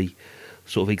needs to be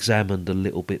sort of examined a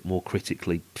little bit more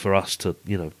critically for us to,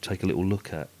 take a little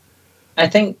look at. I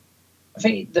think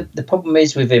the problem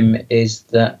is with him is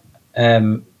that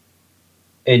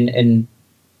in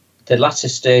the latter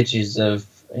stages of,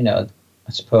 I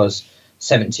suppose,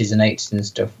 70s and 80s and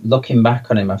stuff, looking back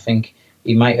on him, I think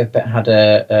he might have had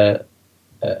a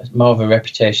more of a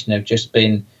reputation of just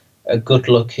being a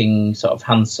good-looking, sort of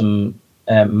handsome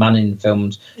man in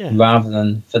films, rather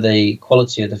than for the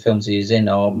quality of the films he is in,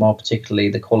 or more particularly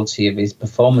the quality of his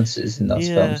performances in those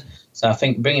films. So I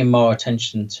think bringing more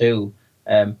attention to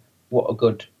what a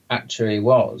good actor he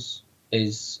was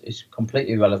is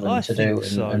completely relevant to do,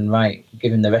 and right,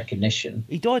 give him the recognition.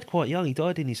 He died quite young. He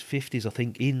died in his 50s, I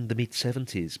think, in the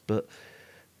mid-70s, but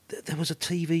there was a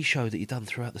TV show that he'd done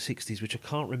throughout the 60s, which I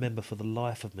can't remember for the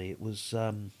life of me. It was,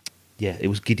 it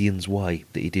was Gideon's Way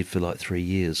that he did for like 3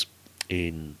 years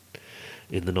in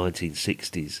the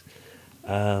 1960s.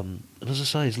 And as I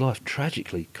say, his life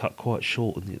tragically cut quite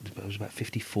short, and it was about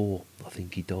 54, I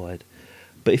think he died.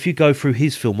 But if you go through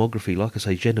his filmography, like I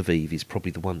say, Genevieve is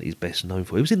probably the one that he's best known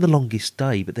for. He was in The Longest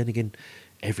Day, but then again,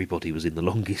 everybody was in The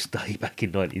Longest Day back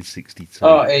in 1962.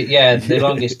 Oh, The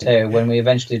Longest Day. When we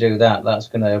eventually do that, that's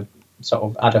going to sort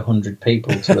of add 100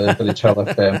 people to the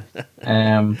Trevor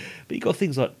film. But you got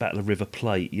things like Battle of River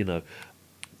Plate,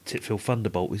 Titfield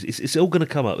Thunderbolt. It's all going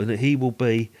to come up, and he will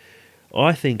be.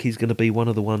 I think he's going to be one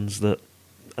of the ones that,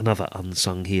 another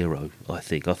unsung hero. I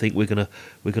think we're going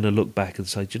to look back and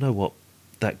say, do you know what?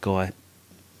 That guy,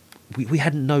 we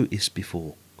hadn't noticed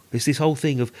before. It's this whole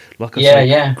thing of, like I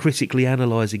say, critically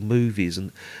analysing movies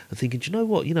and thinking, do you know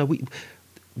what?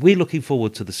 We're looking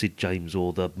forward to the Sid James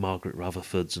or the Margaret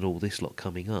Rutherfords and all this lot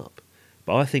coming up.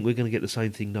 But I think we're going to get the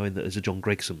same thing knowing that there's a John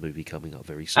Gregson movie coming up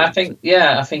very soon. I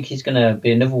think he's going to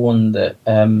be another one that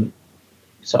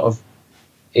sort of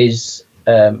is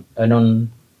an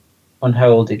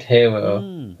unheralded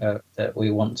hero that we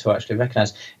want to actually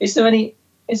recognise. Is there any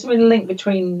link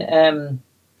between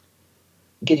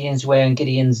Gideon's Way and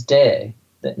Gideon's Day?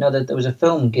 That there was a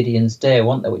film, Gideon's Day,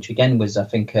 wasn't there, which again was, I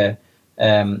think, a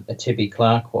Tibby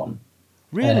Clark one.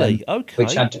 Really? Okay.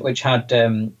 Which had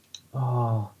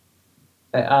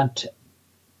it had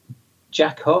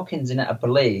Jack Hawkins in it, I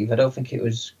believe. I don't think it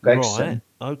was Gregson.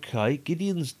 Right. Okay.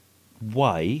 Gideon's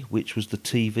Way, which was the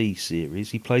TV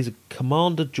series, he plays a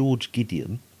Commander George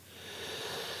Gideon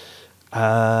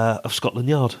of Scotland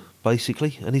Yard,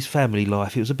 basically, and his family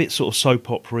life. It was a bit sort of soap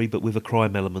opera-y, but with a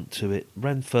crime element to it.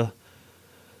 Ran for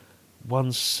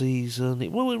one season. It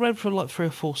ran for like 3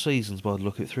 or 4 seasons by the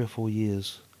look of it, 3 or 4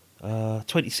 years.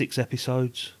 26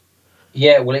 episodes.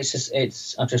 Yeah, well,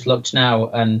 it's. I've just looked now,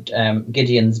 and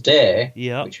Gideon's Day,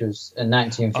 yeah, which was in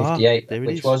 1958,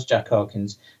 which was Jack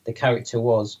Hawkins. The character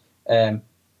was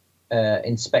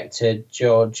Inspector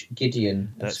George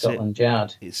Gideon of Scotland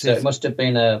Yard. So it must have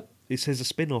been a. It says a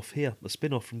spin-off here, a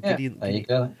spin-off from Gideon. There you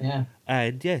go. Yeah.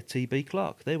 And T.B.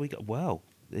 Clark. There we go. Wow.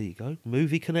 There you go.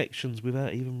 Movie connections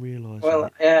without even realising. Well,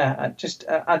 it. Yeah.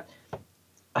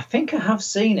 I think I have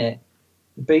seen it.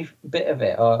 Bit of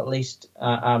it, or at least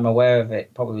I'm aware of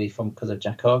it, probably because of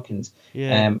Jack Hawkins.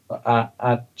 Yeah.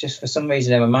 I just, for some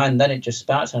reason in my mind, then it just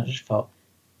sparked, and I just thought,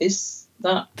 is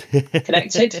that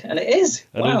connected? And it is.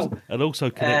 Wow. And also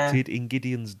connected in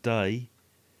Gideon's Day,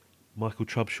 Michael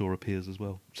Trubshaw appears as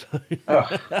well. So.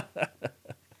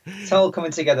 It's all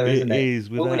coming together, isn't it? It is.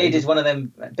 What we need is one of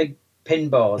them big pin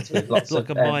boards with lots like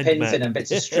of pins map. In and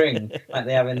bits of string, like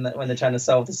they have when they're trying to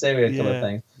solve the serial killer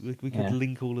thing. We could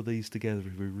link all of these together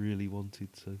if we really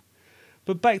wanted to.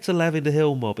 But back to Lavender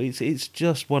Hill Mob, it's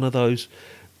just one of those,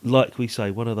 like we say,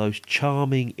 one of those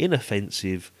charming,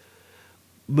 inoffensive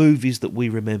movies that we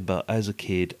remember as a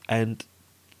kid. And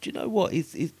do you know what?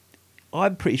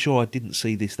 I'm pretty sure I didn't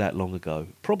see this that long ago,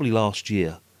 probably last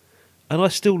year. And I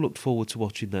still looked forward to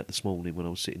watching that this morning when I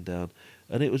was sitting down.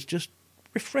 And it was just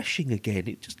refreshing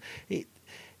again.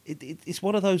 It's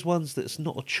one of those ones that's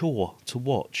not a chore to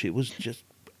watch. It was just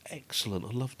excellent.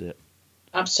 I loved it.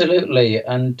 Absolutely,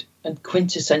 and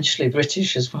quintessentially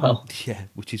British as well. Yeah,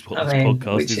 which is what this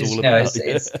podcast is all about.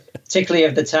 It's particularly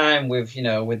of the time with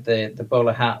with the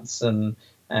bowler hats and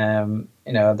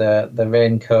the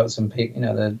raincoats and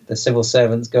people, the civil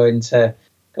servants going to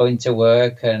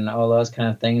work and all those kind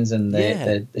of things, and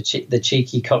the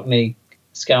cheeky Cockney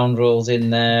scoundrels in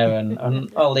there,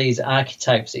 and all these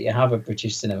archetypes that you have of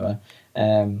British cinema,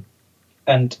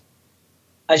 and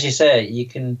as you say, you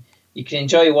can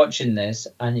enjoy watching this,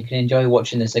 and you can enjoy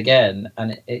watching this again,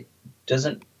 and it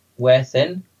doesn't wear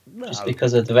thin, just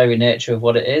because of the very nature of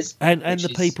what it is, and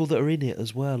the people that are in it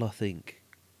as well. I think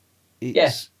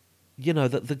it's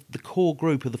that the core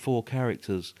group of the 4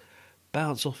 characters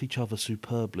bounce off each other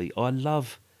superbly. I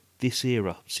love this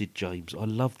era Sid James. I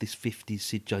love this 50s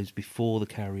Sid James before the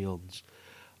carry-ons.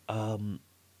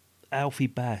 Alfie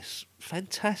Bass,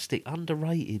 fantastic,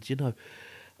 underrated,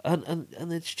 and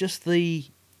it's just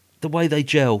the way they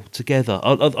gel together.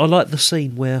 I like the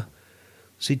scene where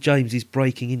Sid James is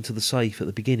breaking into the safe at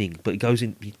the beginning, but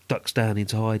he ducks down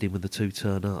into hiding when the 2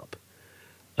 turn up.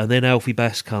 And then Alfie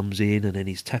Bass comes in, and then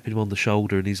he's tapping him on the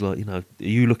shoulder, and he's like, are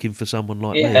you looking for someone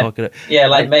like me?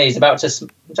 Like me. He's about to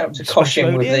cosh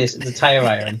him with the tyre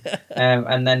iron,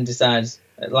 and then decides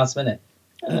at the last minute.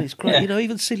 And it's great,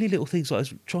 even silly little things like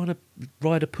trying to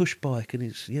ride a push bike, and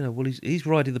it's he's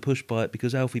riding the push bike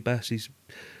because Alfie Bass is.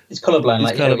 He's colourblind,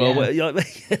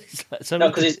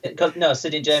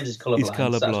 Sid James is colourblind. So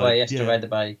that's why he has to ride the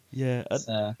bike. Yeah,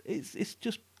 it's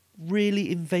just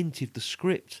really inventive. The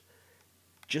script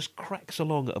just cracks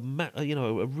along at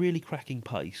a really cracking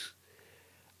pace,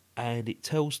 and it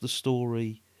tells the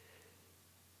story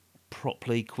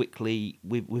properly, quickly,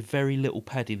 with very little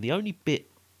padding. The only bit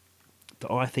that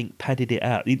I think padded it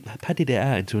out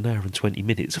into an hour and 20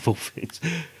 minutes of all things,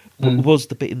 was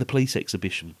the bit in the police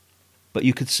exhibition. But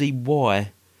you could see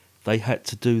why they had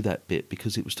to do that bit,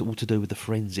 because it was all to do with the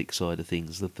forensic side of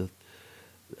things, the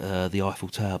Eiffel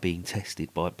Tower being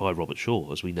tested by Robert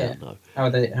Shaw, as we now know. How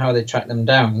they track them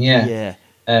down, yeah.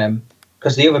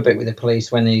 Because the other bit with the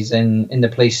police, when he's in the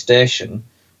police station,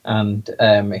 and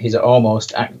he's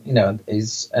almost,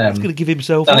 he's going to give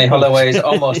himself. Danny Holloway is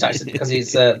almost actually, because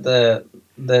he's the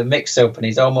mix-up, and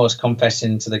he's almost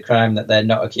confessing to the crime that they're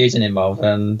not accusing him of,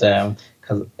 and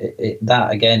because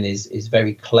that again is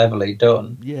very cleverly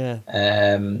done. Yeah.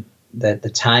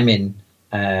 The timing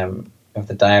of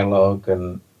the dialogue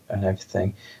and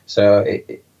everything. So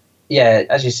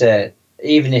as you say,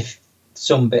 even if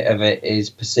some bit of it is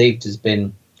perceived as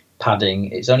being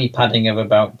padding, it's only padding of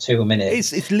about 2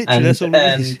 minutes. It's literally that's all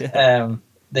it is.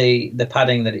 The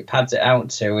padding that it pads it out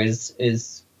to is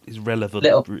relevant.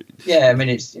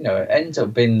 It ends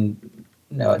up being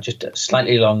just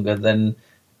slightly longer than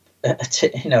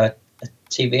a a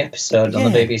TV episode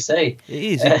on the BBC. It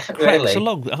is. It cracks really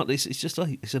along. It's just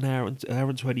like it's an hour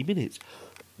and 20 minutes.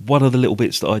 One of the little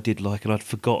bits that I did like, and I'd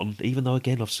forgotten, even though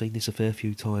again I've seen this a fair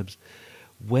few times,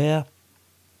 where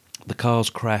the cars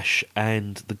crash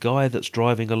and the guy that's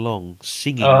driving along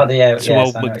singing to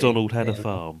Old MacDonald Had a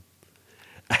Farm,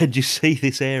 and you see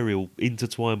this aerial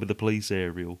intertwined with the police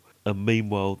aerial, and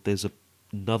meanwhile there's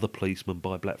another policeman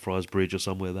by Blackfriars Bridge or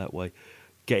somewhere that way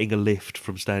getting a lift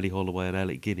from Stanley Holloway and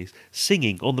Alec Guinness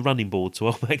singing on the running board to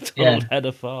Old MacDonald Had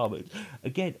a Farm.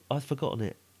 Again, I'd forgotten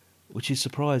it, which is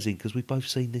surprising because we've both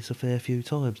seen this a fair few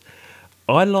times.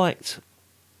 I liked,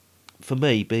 for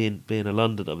me, being a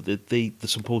Londoner, the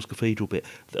St Paul's Cathedral bit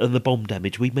and the bomb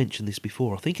damage. We mentioned this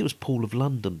before. I think it was Paul of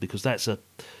London, because that's a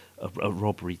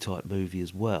robbery type movie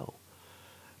as well.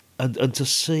 And to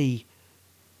see,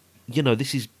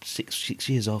 this is six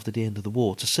years after the end of the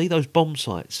war, to see those bomb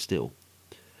sites still.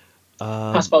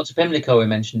 Passport to Pimlico, we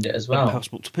mentioned it as well.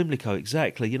 Passport to Pimlico,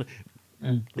 exactly.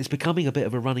 It's becoming a bit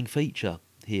of a running feature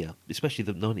here, especially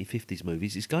the 1950s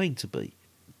movies. It's going to be.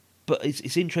 But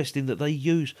it's interesting that they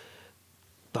use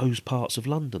those parts of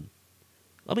London.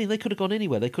 I mean, they could have gone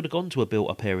anywhere. They could have gone to a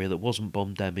built-up area that wasn't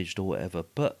bomb damaged or whatever.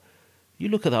 But you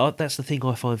look at that, that's the thing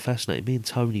I find fascinating. Me and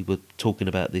Tony were talking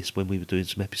about this when we were doing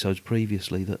some episodes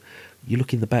previously, that you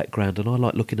look in the background, and I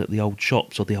like looking at the old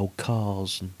shops or the old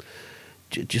cars and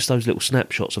just those little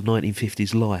snapshots of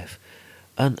 1950s life.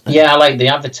 And I like the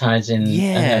advertising.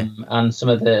 And some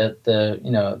of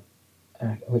the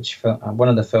which film, one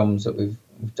of the films that we've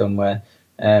done where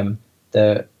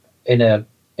they're in a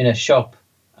shop,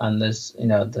 and there's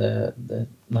the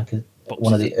like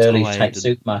one of the early type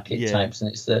supermarket types, and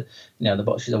it's the the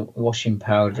boxes of washing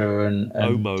powder and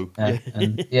Omo,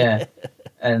 and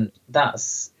and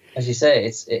that's, as you say,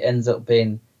 it ends up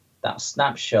being that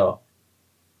snapshot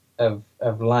of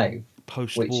life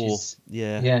post-war.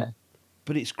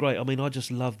 But it's great. I mean, I just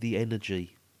love the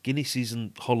energy. Guinness's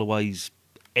and Holloway's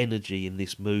energy in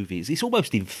this movie. It's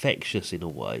almost infectious in a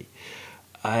way.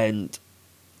 And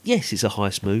yes, it's a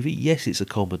heist movie. Yes, it's a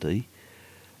comedy.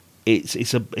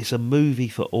 It's a movie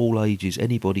for all ages.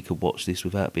 Anybody could watch this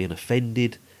without being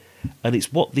offended. And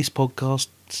it's what this podcast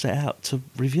set out to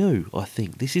review, I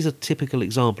think. This is a typical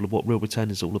example of what Real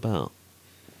Britannia's all about.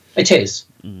 It is.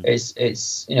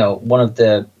 It's one of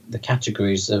the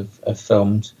categories of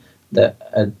films that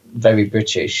are very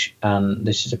British, and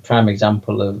this is a prime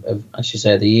example of as you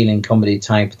say, the Ealing comedy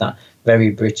type, that very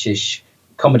British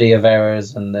comedy of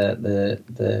errors and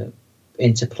the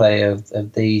interplay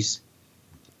of these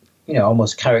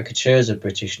almost caricatures of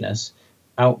Britishness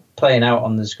playing out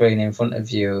on the screen in front of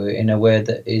you in a way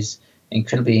that is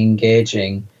incredibly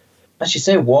engaging, as you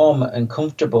say, warm and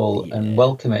comfortable and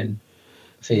welcoming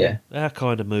for you. Our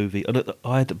kind of movie. And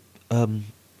I had one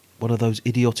of those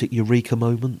idiotic eureka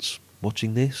moments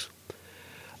watching this.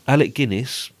 Alec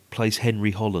Guinness plays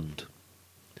Henry Holland.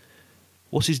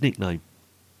 What's his nickname?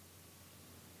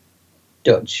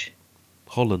 Dutch.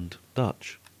 Holland,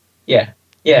 Dutch. Yeah.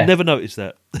 Never noticed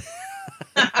that.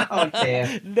 Oh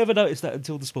dear. Never noticed that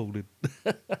until this morning.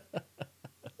 But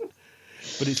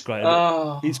it's great.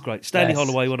 It's great. Stanley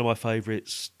Holloway, one of my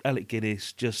favourites. Alec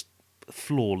Guinness, just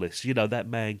flawless. That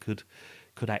man could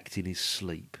act in his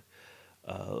sleep.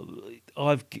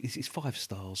 It's 5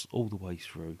 stars all the way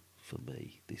through for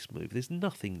me, this movie. There's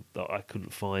nothing that I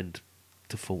couldn't find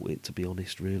to fault it, to be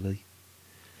honest, really.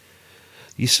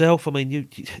 Yourself, I mean, do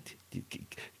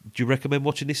you recommend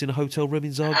watching this in a hotel room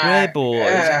in Zagreb?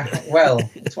 Well,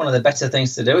 it's one of the better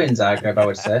things to do in Zagreb, I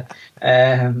would say.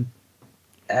 And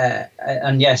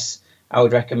yes, I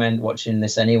would recommend watching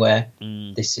this anywhere.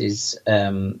 This is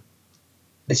a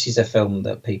film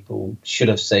that people should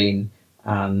have seen,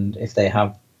 and if they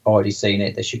have already seen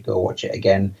it, they should go watch it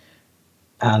again,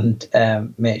 and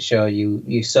make sure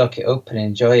you soak it up and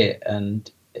enjoy it. And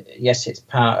yes, it's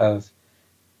part of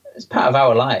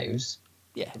our lives,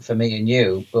 for me and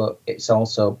you, but it's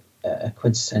also a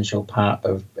quintessential part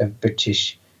of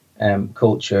British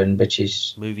culture and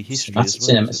British movie history,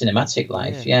 cinematic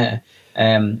life.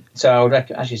 So I would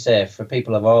recommend, as you say, for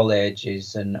people of all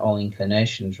ages and all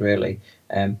inclinations, really.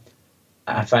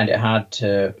 I find it hard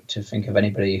to think of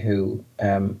anybody who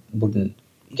wouldn't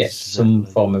get some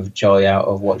form of joy out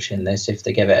of watching this if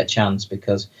they give it a chance,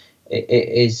 because it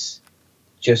is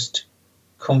just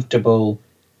comfortable,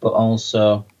 but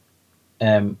also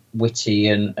witty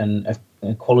and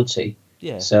quality.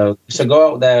 Yeah. So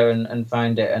go out there and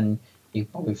find it, and you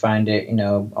probably find it,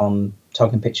 on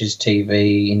Talking Pictures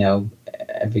TV,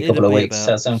 every couple of weeks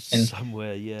or something.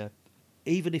 Somewhere, yeah.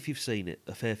 Even if you've seen it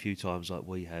a fair few times like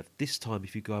we have, this time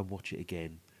if you go and watch it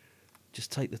again,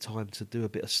 just take the time to do a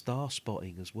bit of star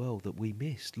spotting as well that we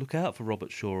missed. Look out for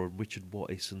Robert Shaw and Richard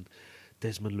Wattis and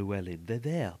Desmond Llewellyn. They're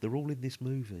there. They're all in this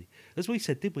movie. As we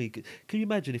said, didn't we? Can you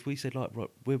imagine if we said, like, right,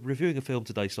 we're reviewing a film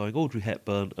today starring Audrey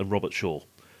Hepburn and Robert Shaw,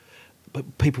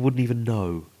 but people wouldn't even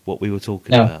know what we were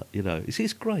talking about. You know,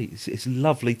 it's great. It's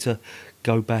lovely to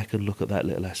go back and look at that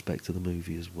little aspect of the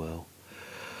movie as well.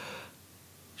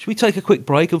 Should we take a quick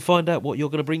break and find out what you're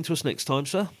going to bring to us next time,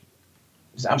 sir?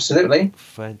 Absolutely.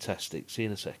 Fantastic. See you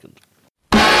in a second.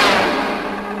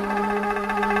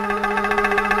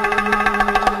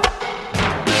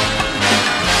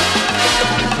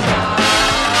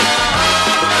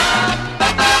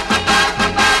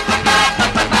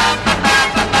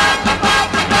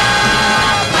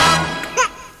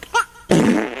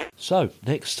 So,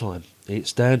 next time,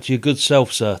 it's down to your good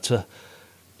self, sir, to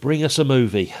bring us a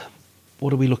movie.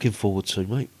 What are we looking forward to,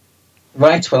 mate?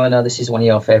 Right, well, I know this is one of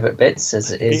your favourite bits,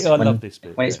 as it is I love this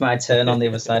bit, when it's my turn on the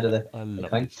other side of the I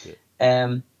love coin. this bit.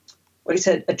 Well, it's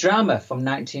a drama from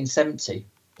 1970,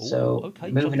 Ooh, so okay,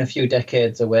 moving a few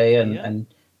decades away and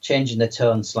changing the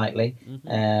tone slightly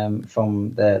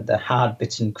from the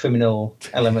hard-bitten criminal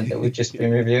element that we've just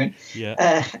been reviewing.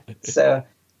 Yeah.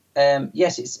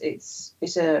 Yes,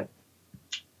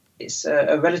 it's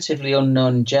a relatively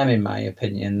unknown gem, in my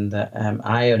opinion, that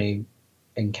I only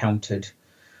encountered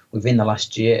within the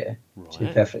last year, to be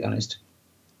perfectly honest.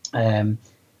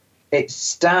 It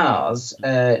stars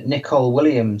Nicole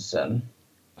Williamson.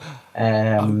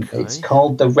 It's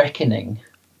called The Reckoning.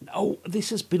 Oh, this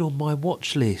has been on my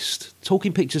watch list.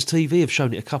 Talking Pictures TV have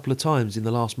shown it a couple of times in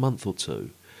the last month or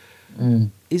two.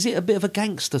 Is it a bit of a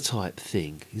gangster type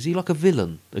thing? Is he like a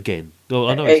villain again? Oh,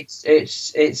 I know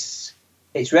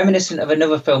it's reminiscent of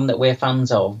another film that we're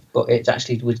fans of, but it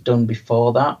actually was done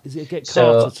before that. Is it a Get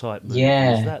Carter type movie?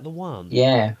 Yeah. Is that the one?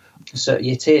 Yeah. So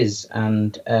it is,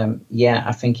 and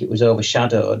I think it was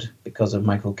overshadowed because of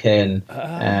Michael Caine,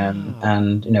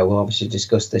 and we'll obviously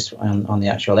discuss this on the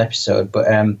actual episode. But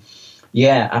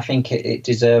I think it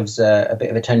deserves a bit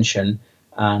of attention,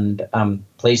 and I'm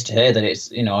pleased to hear that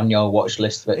it's on your watch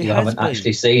list, but you haven't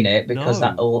actually seen it, because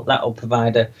that'll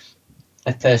provide a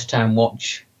first time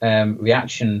watch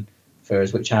reaction for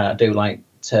us, which I do like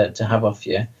to have off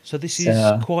you. So this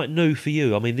is quite new for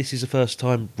you. I mean, this is a first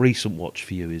time recent watch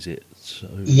for you, is it? So...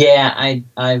 Yeah,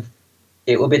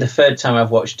 it will be the third time I've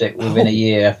watched it within a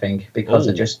year, I think, because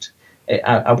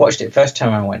I watched it first time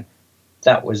and I went,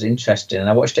 that was interesting, and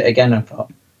I watched it again and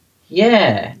thought,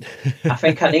 I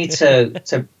think I need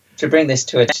to bring this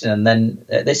to attention. And then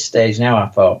at this stage now, I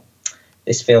thought,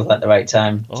 this feels like the right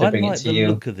time to bring it to you. I like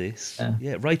the look of this.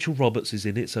 Yeah, Rachel Roberts is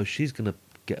in it, so she's going to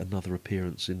get another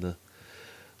appearance in the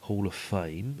Hall of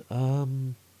Fame.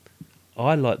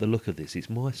 I like the look of this. It's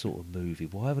my sort of movie.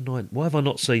 Why have I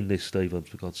not seen this, Stephen?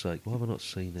 For God's sake, why have I not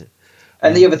seen it?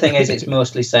 And the other thing is, it's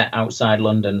mostly set outside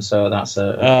London, so that's in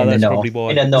the north. Why.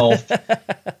 In the north.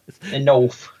 In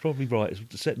north. Probably right.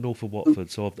 It's set north of Watford,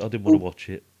 so I didn't want to watch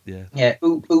it. Yeah. Yeah.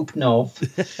 Oop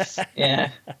north. Yeah.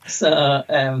 So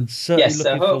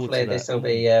so hopefully this will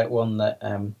be one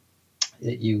that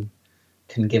you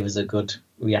can give us a good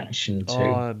reaction to.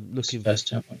 I'm looking first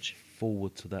time watch.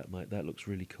 Forward to that, mate. That looks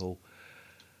really cool.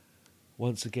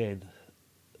 Once again,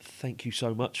 thank you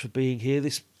so much for being here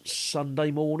this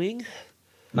Sunday morning.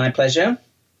 My pleasure.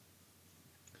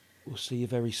 We'll see you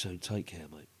very soon. Take care,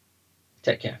 mate.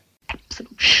 Take care.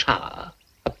 Absolute shower.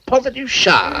 A positive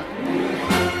shower.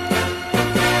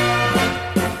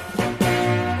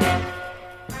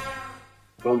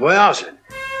 Bon voyage.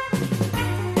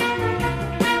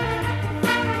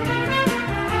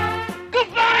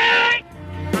 Goodbye!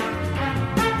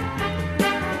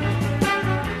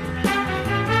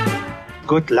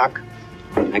 Good luck.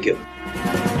 Thank you.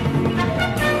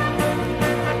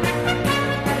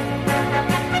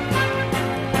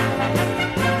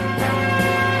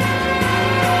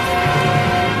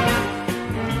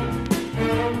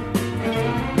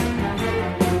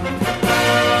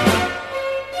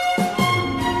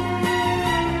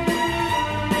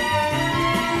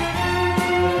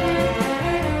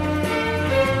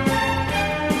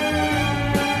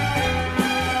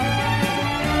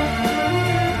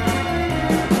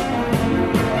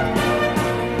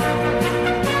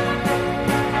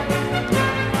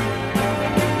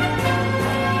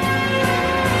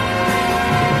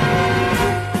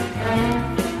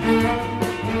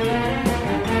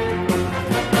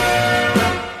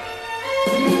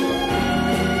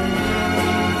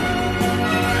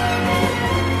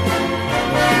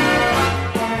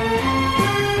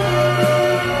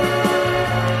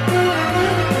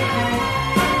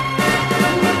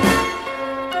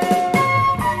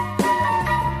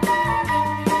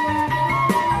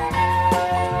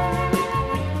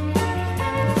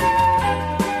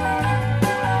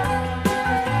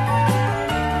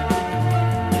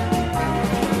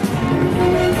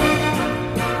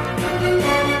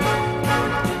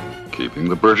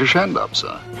 the British end up,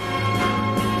 sir.